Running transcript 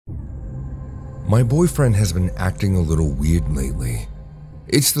My boyfriend has been acting a little weird lately.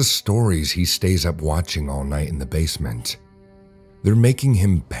 It's the stories he stays up watching all night in the basement. They're making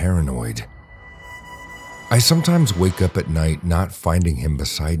him paranoid. I sometimes wake up at night not finding him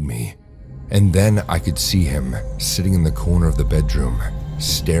beside me, and then I could see him sitting in the corner of the bedroom,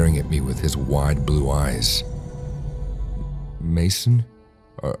 staring at me with his wide blue eyes. Mason,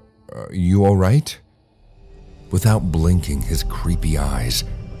 are you all right? Without blinking his creepy eyes,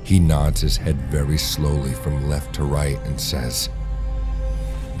 he nods his head very slowly from left to right and says,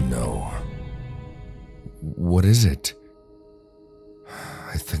 "No." What is it?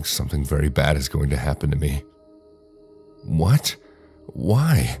 I think something very bad is going to happen to me. What?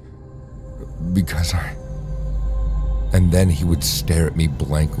 Why? Because And then he would stare at me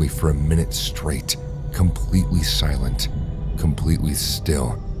blankly for a minute straight, completely silent, completely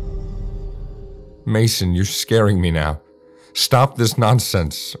still. Mason, you're scaring me now. Stop this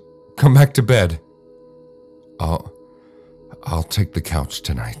nonsense. Come back to bed. I'll take the couch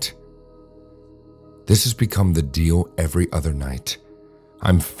tonight. This has become the deal every other night.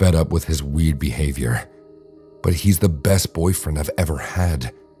 I'm fed up with his weird behavior. But he's the best boyfriend I've ever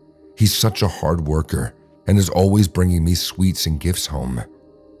had. He's such a hard worker and is always bringing me sweets and gifts home.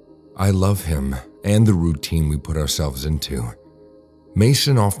 I love him and the routine we put ourselves into.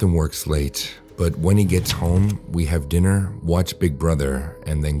 Mason often works late, but when he gets home, we have dinner, watch Big Brother,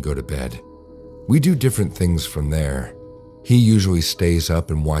 and then go to bed. We do different things from there. He usually stays up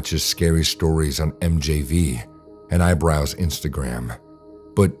and watches scary stories on MJV, and I browse Instagram.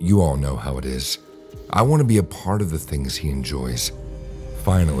 But you all know how it is. I want to be a part of the things he enjoys.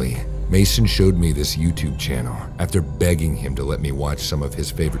 Finally, Mason showed me this YouTube channel after begging him to let me watch some of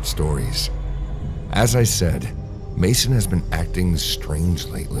his favorite stories. As I said, Mason has been acting strange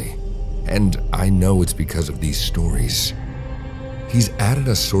lately, and I know it's because of these stories. He's added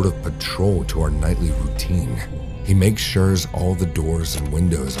a sort of patrol to our nightly routine. He makes sure all the doors and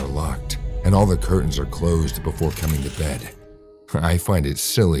windows are locked and all the curtains are closed before coming to bed. I find it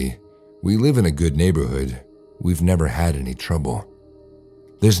silly. We live in a good neighborhood. We've never had any trouble.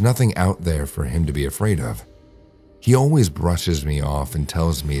 There's nothing out there for him to be afraid of. He always brushes me off and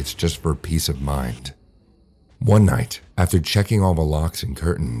tells me it's just for peace of mind. One night, after checking all the locks and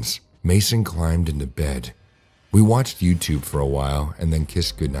curtains, Mason climbed into bed. We watched YouTube for a while and then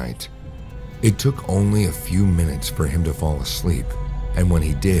kissed goodnight. It took only a few minutes for him to fall asleep, and when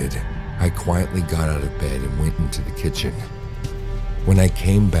he did, I quietly got out of bed and went into the kitchen. When I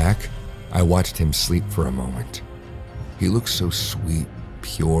came back, I watched him sleep for a moment. He looked so sweet,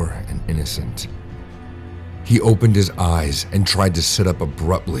 pure, and innocent. He opened his eyes and tried to sit up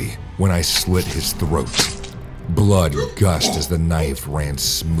abruptly when I slit his throat. Blood gushed as the knife ran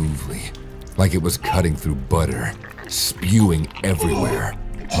smoothly, like it was cutting through butter, spewing everywhere,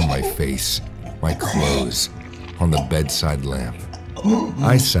 on my face, my clothes, on the bedside lamp.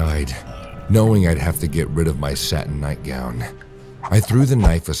 I sighed, knowing I'd have to get rid of my satin nightgown. I threw the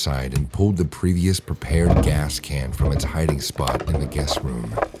knife aside and pulled the previous prepared gas can from its hiding spot in the guest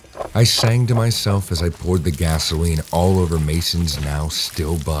room. I sang to myself as I poured the gasoline all over Mason's now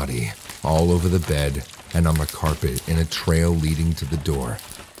still body, all over the bed and on the carpet in a trail leading to the door.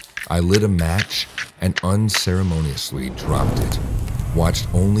 I lit a match and unceremoniously dropped it, watched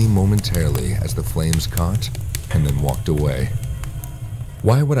only momentarily as the flames caught, and then walked away.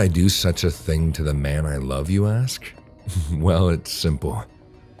 Why would I do such a thing to the man I love, you ask? Well, it's simple.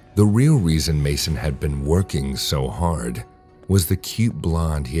 The real reason Mason had been working so hard was the cute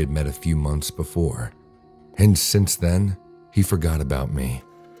blonde he had met a few months before. And since then, he forgot about me.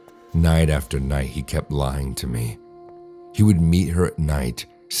 Night after night, he kept lying to me. He would meet her at night,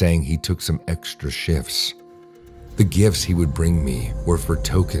 saying he took some extra shifts. The gifts he would bring me were for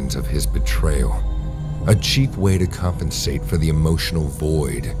tokens of his betrayal. A cheap way to compensate for the emotional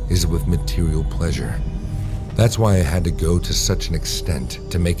void is with material pleasure. That's why I had to go to such an extent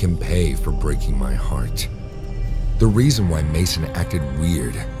to make him pay for breaking my heart. The reason why Mason acted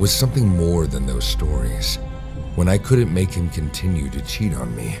weird was something more than those stories. When I couldn't make him continue to cheat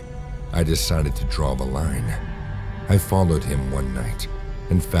on me, I decided to draw the line. I followed him one night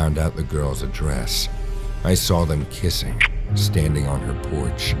and found out the girl's address. I saw them kissing, standing on her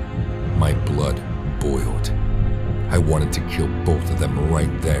porch. My blood boiled. I wanted to kill both of them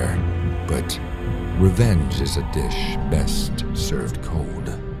right there, but revenge is a dish best served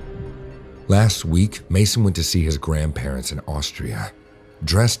cold. Last week, Mason went to see his grandparents in Austria.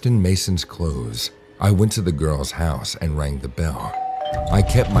 Dressed in Mason's clothes, I went to the girl's house and rang the bell. I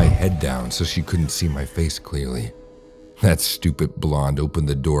kept my head down so she couldn't see my face clearly. That stupid blonde opened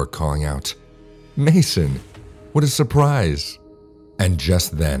the door calling out, "Mason, what a surprise." And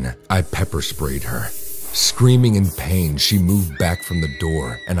just then, I pepper sprayed her. Screaming in pain, she moved back from the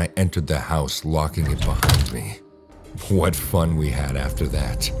door and I entered the house, locking it behind me. What fun we had after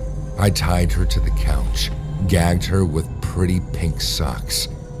that. I tied her to the couch, gagged her with pretty pink socks.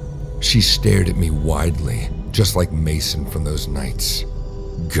 She stared at me widely, just like Mason from those nights.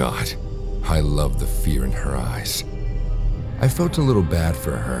 God, I loved the fear in her eyes. I felt a little bad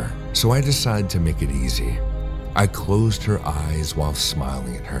for her, so I decided to make it easy. I closed her eyes while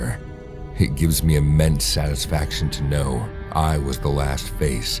smiling at her. It gives me immense satisfaction to know I was the last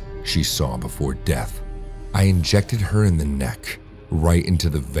face she saw before death. I injected her in the neck, right into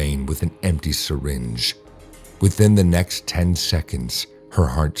the vein with an empty syringe. Within the next 10 seconds, her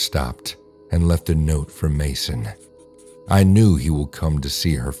heart stopped and left a note for Mason. I knew he would come to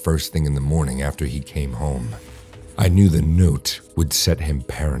see her first thing in the morning after he came home. I knew the note would set him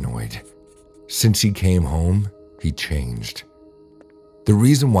paranoid. Since he came home, he changed. The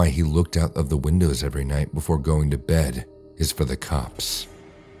reason why he looked out of the windows every night before going to bed is for the cops.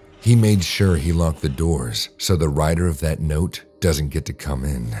 He made sure he locked the doors so the writer of that note doesn't get to come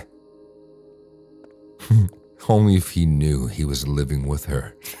in. Only if he knew he was living with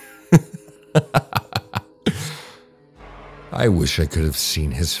her. I wish I could have seen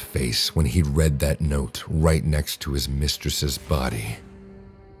his face when he read that note right next to his mistress's body.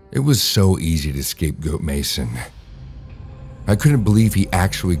 It was so easy to scapegoat Mason. I couldn't believe he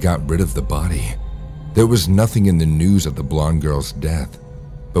actually got rid of the body. There was nothing in the news of the blonde girl's death,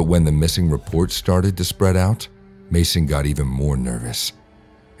 but when the missing reports started to spread out, Mason got even more nervous.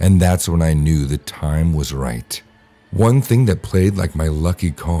 And that's when I knew the time was right. One thing that played like my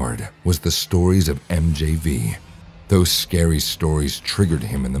lucky card was the stories of MJV. Those scary stories triggered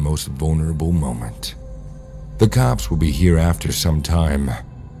him in the most vulnerable moment. The cops will be here after some time.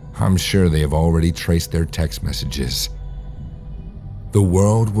 I'm sure they have already traced their text messages. The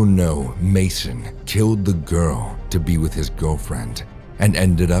world will know Mason killed the girl to be with his girlfriend and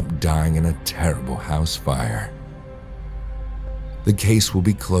ended up dying in a terrible house fire. The case will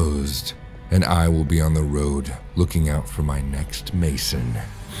be closed, and I will be on the road looking out for my next Mason.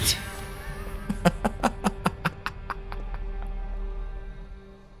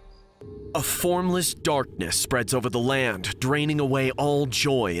 A formless darkness spreads over the land, draining away all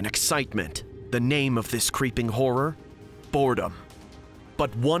joy and excitement. The name of this creeping horror? Boredom.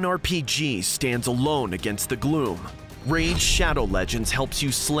 But one RPG stands alone against the gloom. Raid Shadow Legends helps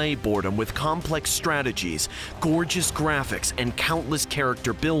you slay boredom with complex strategies, gorgeous graphics, and countless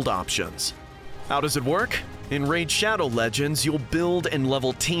character build options. How does it work? In Raid Shadow Legends, you'll build and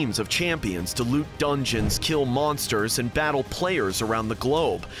level teams of champions to loot dungeons, kill monsters, and battle players around the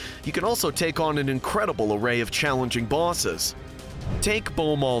globe. You can also take on an incredible array of challenging bosses. Take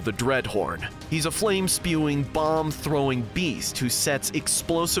Bomal the Dreadhorn. He's a flame-spewing, bomb-throwing beast who sets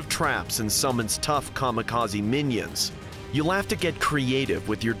explosive traps and summons tough kamikaze minions. You'll have to get creative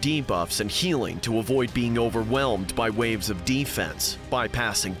with your debuffs and healing to avoid being overwhelmed by waves of defense,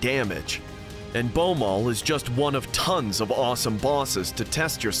 bypassing damage. And Bomal is just one of tons of awesome bosses to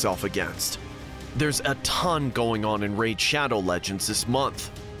test yourself against. There's a ton going on in Raid Shadow Legends this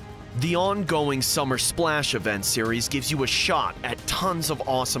month. The ongoing Summer Splash event series gives you a shot at tons of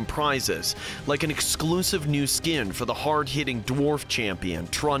awesome prizes, like an exclusive new skin for the hard-hitting dwarf champion,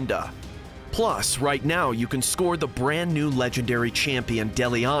 Trunda. Plus, right now you can score the brand new legendary champion,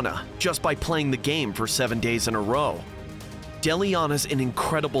 Deliana, just by playing the game for 7 days in a row. Deliana's an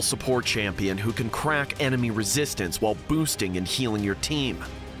incredible support champion who can crack enemy resistance while boosting and healing your team.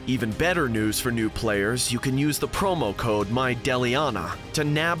 Even better news for new players, you can use the promo code MyDeliana to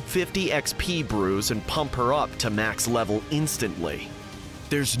nab 50 XP brews and pump her up to max level instantly.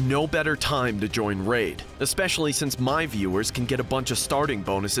 There's no better time to join Raid, especially since my viewers can get a bunch of starting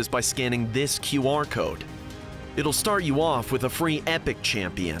bonuses by scanning this QR code. It'll start you off with a free epic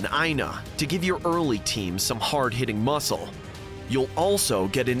champion, Aina, to give your early team some hard-hitting muscle. You'll also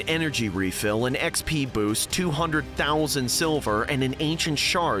get an energy refill, an XP boost, 200,000 silver, and an ancient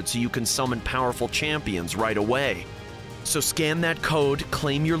shard so you can summon powerful champions right away. So scan that code,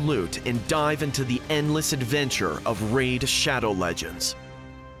 claim your loot, and dive into the endless adventure of Raid Shadow Legends.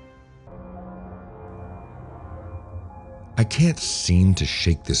 I can't seem to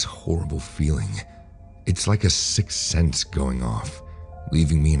shake this horrible feeling. It's like a sixth sense going off,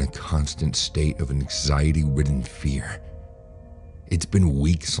 leaving me in a constant state of anxiety-ridden fear. It's been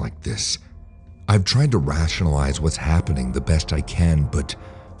weeks like this. I've tried to rationalize what's happening the best I can, but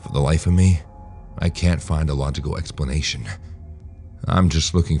for the life of me, I can't find a logical explanation. I'm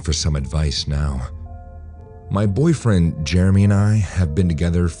just looking for some advice now. My boyfriend Jeremy and I have been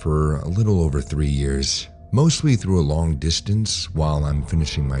together for a little over 3 years. mostly through a long distance while I'm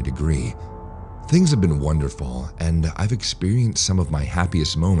finishing my degree. Things have been wonderful, and I've experienced some of my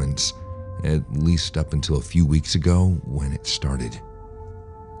happiest moments, at least up until a few weeks ago when it started.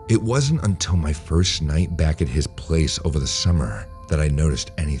 It wasn't until my first night back at his place over the summer that I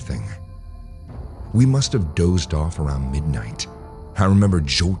noticed anything. We must have dozed off around midnight. I remember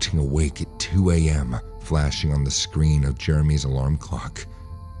jolting awake at 2 a.m., flashing on the screen of Jeremy's alarm clock.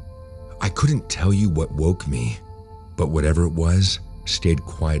 I couldn't tell you what woke me, but whatever it was stayed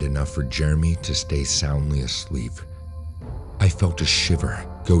quiet enough for Jeremy to stay soundly asleep. I felt a shiver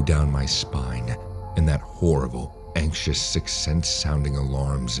go down my spine and that horrible, anxious sixth sense sounding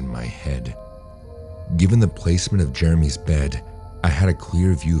alarms in my head. Given the placement of Jeremy's bed, I had a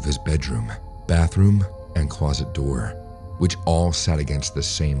clear view of his bedroom, bathroom, and closet door, which all sat against the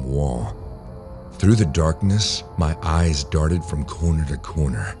same wall. Through the darkness, my eyes darted from corner to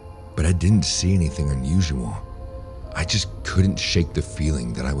corner, but I didn't see anything unusual. I just couldn't shake the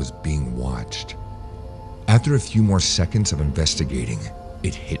feeling that I was being watched. After a few more seconds of investigating,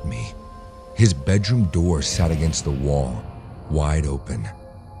 it hit me. His bedroom door sat against the wall, wide open.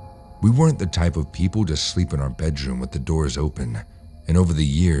 We weren't the type of people to sleep in our bedroom with the doors open, and over the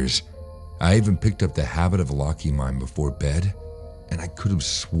years, I even picked up the habit of locking mine before bed, and I could have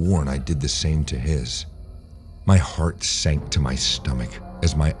sworn I did the same to his. My heart sank to my stomach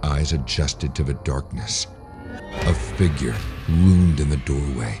as my eyes adjusted to the darkness. A figure loomed in the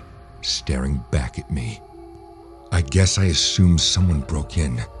doorway, staring back at me. I guess I assumed someone broke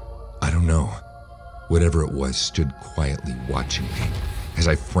in. I don't know. Whatever it was stood quietly watching me as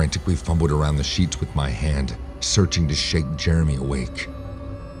I frantically fumbled around the sheets with my hand, searching to shake Jeremy awake.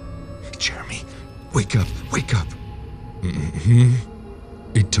 Jeremy, wake up, wake up.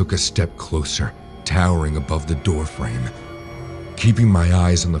 It took a step closer, towering above the door frame. Keeping my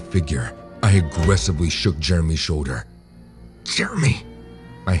eyes on the figure, I aggressively shook Jeremy's shoulder. Jeremy!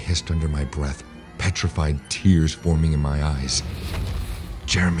 I hissed under my breath, petrified tears forming in my eyes.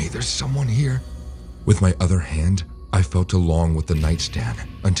 Jeremy, there's someone here. With my other hand, I felt along with the nightstand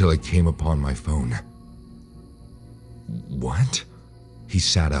until I came upon my phone. What? He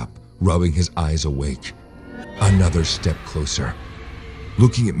sat up, rubbing his eyes awake. Another step closer.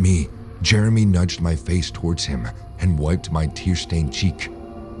 Looking at me, Jeremy nudged my face towards him and wiped my tear-stained cheek.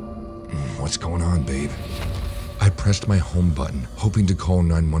 What's going on, babe? I pressed my home button, hoping to call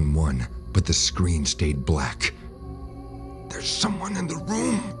 911, but the screen stayed black. There's someone in the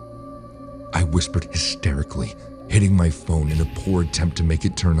room, I whispered hysterically, hitting my phone in a poor attempt to make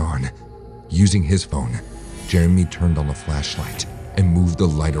it turn on. Using his phone, Jeremy turned on the flashlight and moved the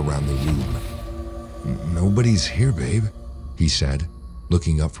light around the room. Nobody's here, babe, he said,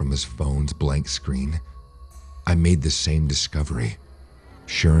 looking up from his phone's blank screen. I made the same discovery.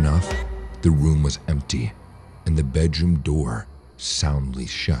 Sure enough, the room was empty, and the bedroom door soundly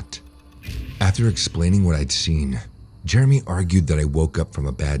shut. After explaining what I'd seen, Jeremy argued that I woke up from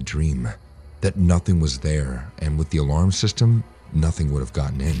a bad dream, that nothing was there, and with the alarm system, nothing would have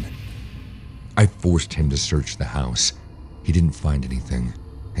gotten in. I forced him to search the house. He didn't find anything,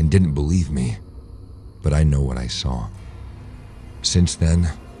 and didn't believe me, but I know what I saw. Since then,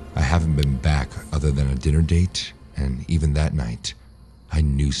 I haven't been back other than a dinner date, and even that night, I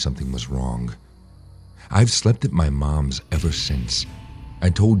knew something was wrong. I've slept at my mom's ever since. I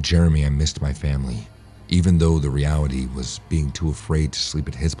told Jeremy I missed my family, even though the reality was being too afraid to sleep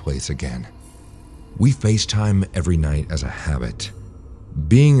at his place again. We FaceTime every night as a habit.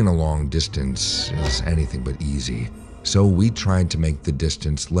 Being in a long distance is anything but easy, so we tried to make the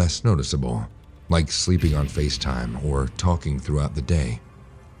distance less noticeable, like sleeping on FaceTime or talking throughout the day.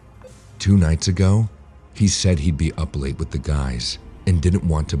 2 nights ago, he said he'd be up late with the guys and didn't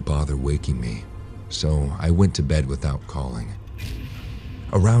want to bother waking me, so I went to bed without calling.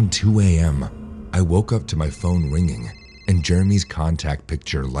 Around 2 a.m., I woke up to my phone ringing and Jeremy's contact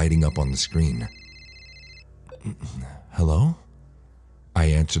picture lighting up on the screen. Hello? I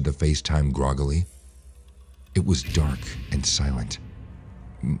answered the FaceTime groggily. It was dark and silent.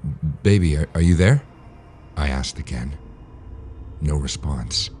 Baby, are you there? I asked again. No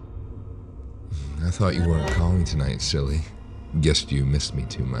response. I thought you weren't calling tonight, silly. Guessed you missed me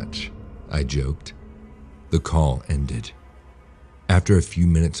too much, I joked. The call ended. After a few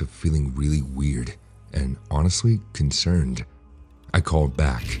minutes of feeling really weird and honestly concerned, I called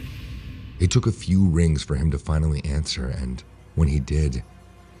back. It took a few rings for him to finally answer, and when he did,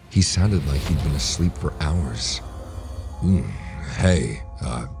 he sounded like he'd been asleep for hours. Hey,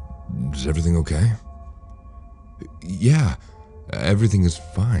 is everything okay? Yeah, everything is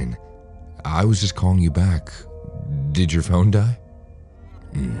fine. I was just calling you back. Did your phone die?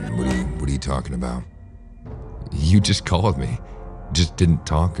 What are you talking about? You just called me. Just didn't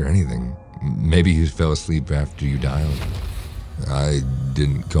talk or anything. Maybe you fell asleep after you dialed. I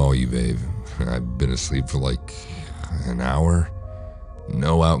didn't call you, babe. I've been asleep for like an hour.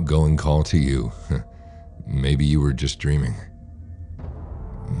 No outgoing call to you. Maybe you were just dreaming.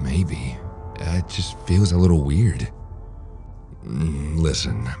 Maybe. It just feels a little weird.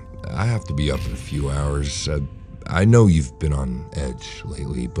 Listen, I have to be up in a few hours. I know you've been on edge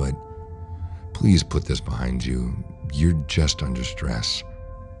lately, but please put this behind you. You're just under stress.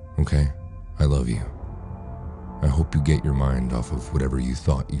 Okay? I love you. I hope you get your mind off of whatever you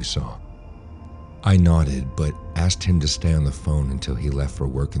thought you saw. I nodded, but asked him to stay on the phone until he left for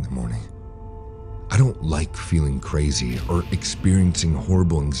work in the morning. I don't like feeling crazy or experiencing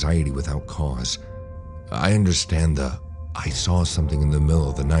horrible anxiety without cause. I understand the "I saw something in the middle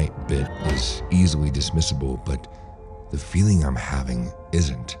of the night" bit is easily dismissible, but the feeling I'm having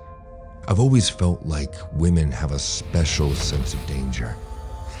isn't. I've always felt like women have a special sense of danger.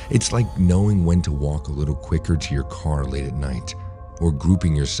 It's like knowing when to walk a little quicker to your car late at night, or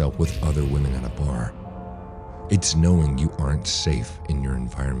grouping yourself with other women at a bar. It's knowing you aren't safe in your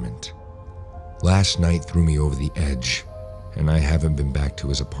environment. Last night threw me over the edge, and I haven't been back to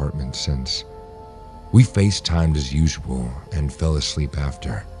his apartment since. We FaceTimed as usual and fell asleep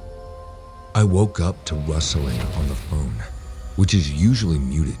after. I woke up to rustling on the phone, which is usually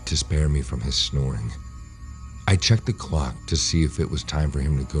muted to spare me from his snoring. I checked the clock to see if it was time for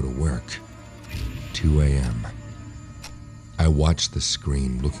him to go to work. 2 a.m. I watched the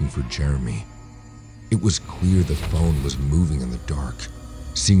screen looking for Jeremy. It was clear the phone was moving in the dark,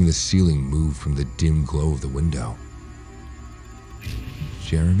 seeing the ceiling move from the dim glow of the window.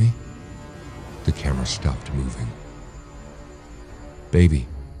 Jeremy? The camera stopped moving. Baby,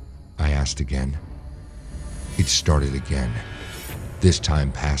 I asked again. It started again, this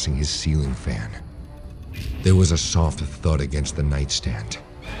time passing his ceiling fan. There was a soft thud against the nightstand,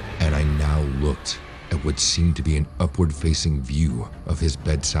 and I now looked at what seemed to be an upward-facing view of his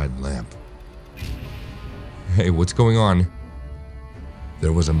bedside lamp. Hey, what's going on?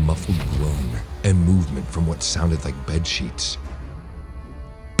 There was a muffled groan and movement from what sounded like bed sheets.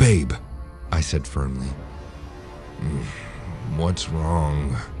 Babe, I said firmly. What's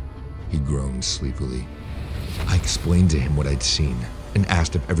wrong? He groaned sleepily. I explained to him what I'd seen and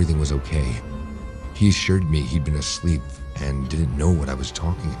asked if everything was okay. He assured me he'd been asleep and didn't know what I was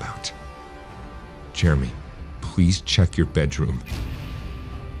talking about. Jeremy, please check your bedroom.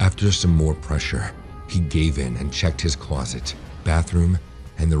 After some more pressure, he gave in and checked his closet, bathroom,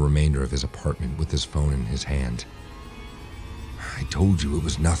 and the remainder of his apartment with his phone in his hand. I told you it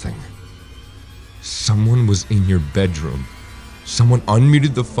was nothing. Someone was in your bedroom. Someone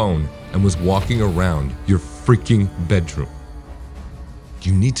unmuted the phone and was walking around your freaking bedroom.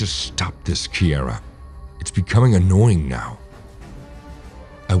 You need to stop this, Kiara. It's becoming annoying now.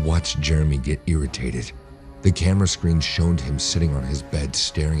 I watched Jeremy get irritated. The camera screen showed him sitting on his bed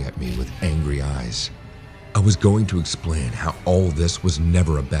staring at me with angry eyes. I was going to explain how all this was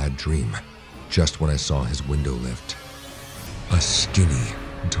never a bad dream, just when I saw his window lift. A skinny,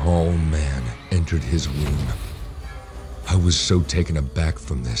 tall man entered his room. I was so taken aback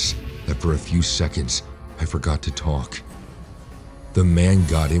from this that for a few seconds I forgot to talk. The man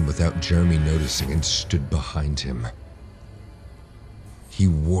got in without Jeremy noticing and stood behind him. He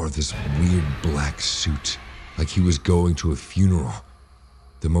wore this weird black suit, like he was going to a funeral.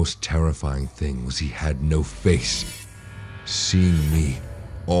 The most terrifying thing was he had no face. Seeing me,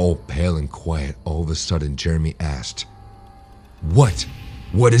 all pale and quiet, all of a sudden Jeremy asked, "What?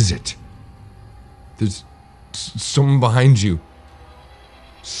 What is it?" "There's someone behind you."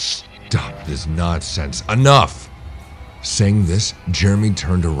 "Stop this nonsense. Enough!" Saying this, Jeremy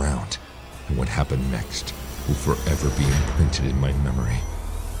turned around, and what happened next will forever be imprinted in my memory.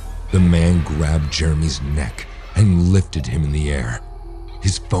 The man grabbed Jeremy's neck and lifted him in the air.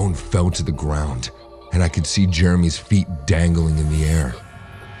 His phone fell to the ground, and I could see Jeremy's feet dangling in the air.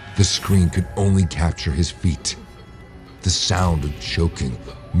 The screen could only capture his feet. The sound of choking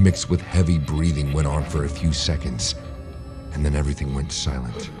mixed with heavy breathing went on for a few seconds, and then everything went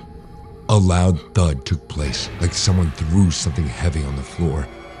silent. A loud thud took place, like someone threw something heavy on the floor.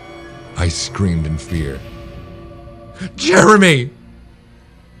 I screamed in fear. "Jeremy!"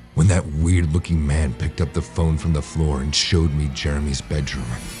 When that weird-looking man picked up the phone from the floor and showed me Jeremy's bedroom,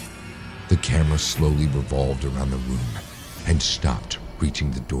 the camera slowly revolved around the room and stopped,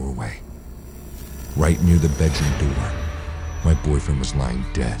 reaching the doorway. Right near the bedroom door, my boyfriend was lying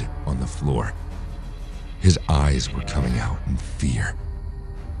dead on the floor. His eyes were coming out in fear.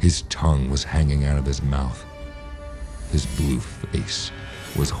 His tongue was hanging out of his mouth. His blue face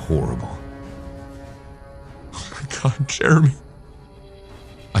was horrible. God, Jeremy.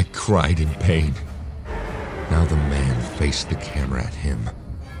 I cried in pain. Now the man faced the camera at him.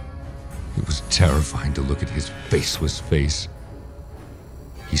 It was terrifying to look at his faceless face.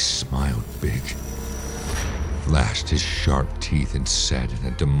 He smiled big, flashed his sharp teeth, and said in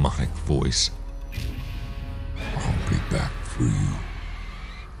a demonic voice, "I'll be back for you."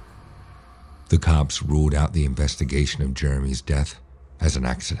 The cops ruled out the investigation of Jeremy's death as an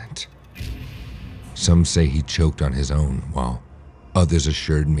accident. Some say he choked on his own, while others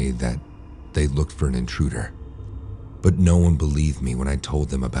assured me that they looked for an intruder. But no one believed me when I told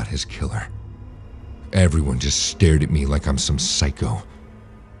them about his killer. Everyone just stared at me like I'm some psycho.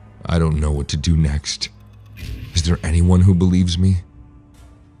 I don't know what to do next. Is there anyone who believes me?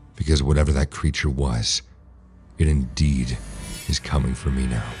 Because whatever that creature was, it indeed is coming for me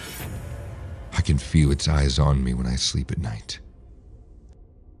now. I can feel its eyes on me when I sleep at night.